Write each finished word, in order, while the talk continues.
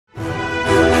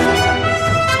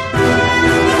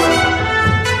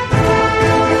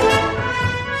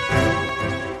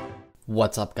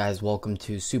What's up, guys? Welcome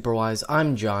to Superwise.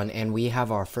 I'm John, and we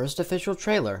have our first official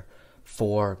trailer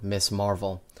for Miss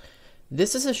Marvel.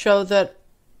 This is a show that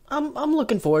I'm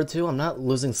looking forward to. I'm not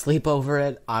losing sleep over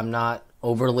it. I'm not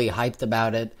overly hyped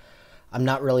about it. I'm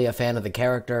not really a fan of the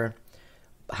character.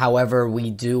 However,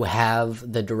 we do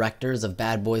have the directors of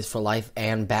Bad Boys for Life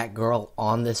and Batgirl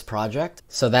on this project.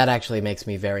 So that actually makes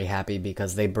me very happy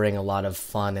because they bring a lot of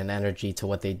fun and energy to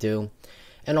what they do.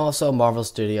 And also, Marvel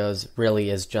Studios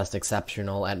really is just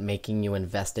exceptional at making you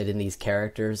invested in these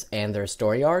characters and their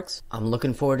story arcs. I'm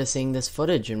looking forward to seeing this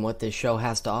footage and what this show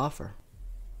has to offer.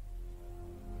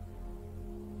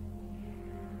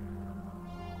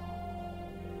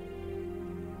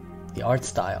 The art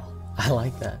style. I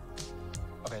like that.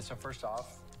 Okay, so first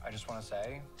off, I just want to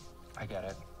say, I get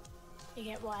it. You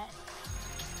get what?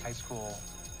 High school.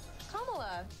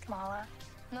 Kamala.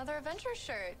 Another Avengers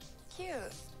shirt. Cute.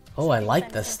 Oh, I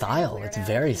like the style. It's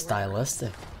very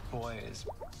stylistic. Boys.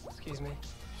 Excuse me?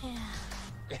 Yeah.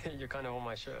 You're kind of on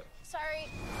my shirt. Sorry.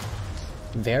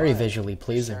 Very visually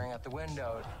pleasing. Staring out the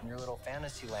window in your little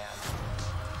fantasy land.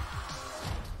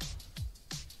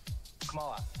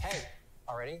 Kamala, hey!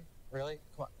 Already? Really?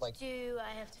 Come on, like... Do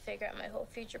I have to figure out my whole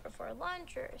future before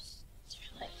lunch, or is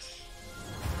there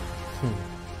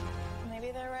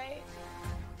Maybe they're right.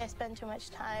 I spend too much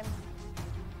time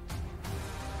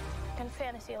in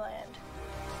fantasy land.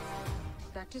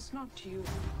 That is not you.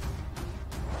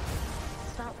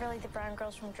 It's not really the brown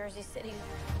girls from Jersey City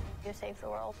who save the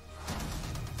world.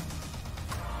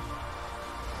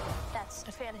 That's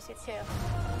a fantasy too.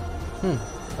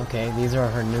 Okay, these are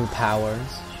her new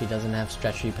powers. She doesn't have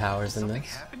stretchy powers in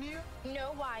this. happened to you?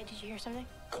 No, why? Did you hear something?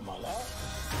 Kamala?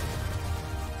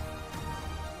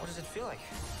 What does it feel like?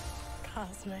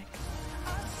 Cosmic.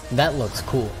 That looks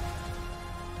cool.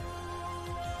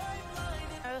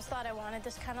 I always thought I wanted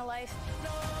this kind of life,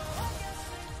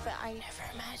 but I never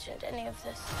imagined any of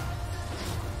this.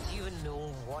 Do you even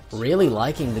know what... Really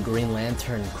liking the Green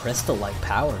Lantern crystal-like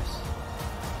powers.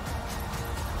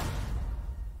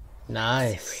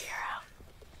 Nice.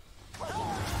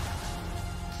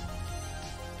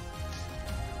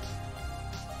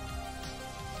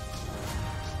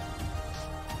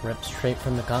 Ripped straight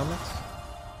from the comics.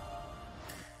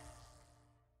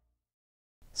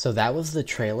 So that was the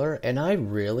trailer, and I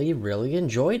really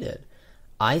enjoyed it.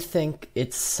 I think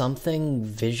it's something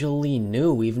visually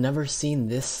new. We've never seen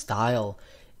this style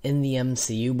in the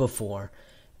MCU before.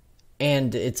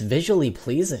 And it's visually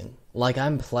pleasing. Like,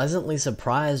 I'm pleasantly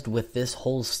surprised with this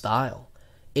whole style.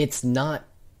 It's not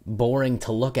boring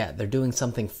to look at. They're doing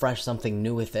something fresh, something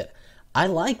new with it. I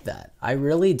like that. I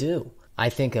really do. I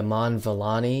think Iman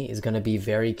Vellani is going to be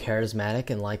very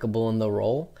charismatic and likable in the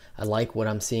role. I like what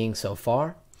I'm seeing so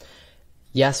far.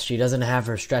 Yes, she doesn't have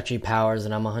her stretchy powers,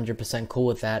 and I'm 100% cool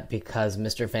with that because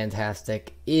Mr.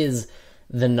 Fantastic is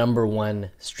the #1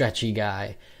 stretchy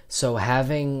guy. So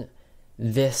having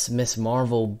this Miss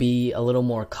Marvel be a little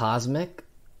more cosmic,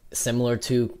 similar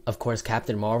to, of course,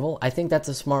 Captain Marvel, I think that's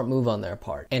a smart move on their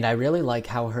part. And I really like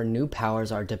how her new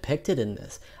powers are depicted in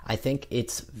this. I think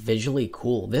it's visually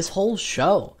cool. This whole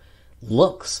show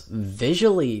looks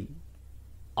visually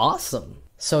awesome.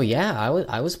 So yeah,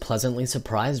 I was pleasantly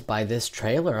surprised by this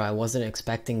trailer. I wasn't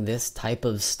expecting this type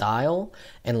of style.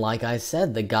 And like I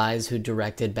said, the guys who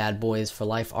directed Bad Boys for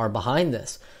Life are behind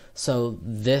this. So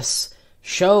this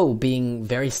show being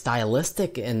very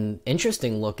stylistic and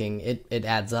interesting looking, it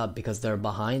adds up because they're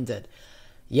behind it.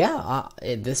 Yeah,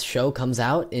 this show comes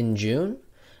out in June,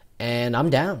 and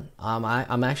I'm down.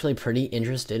 I'm actually pretty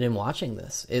interested in watching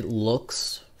this. It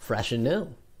looks fresh and new.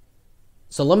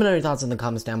 So let me know your thoughts in the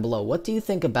comments down below. What do you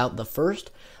think about the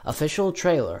first official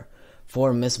trailer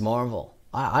for Miss Marvel?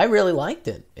 I really liked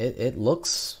it. It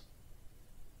looks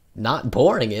not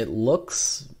boring. It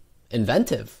looks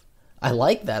inventive. I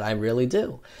like that. I really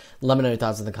do. Let me know your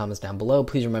thoughts in the comments down below.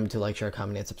 Please remember to like, share,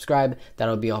 comment, and subscribe.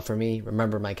 That'll be all for me.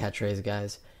 Remember my catchphrase,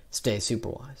 guys. Stay super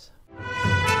wise.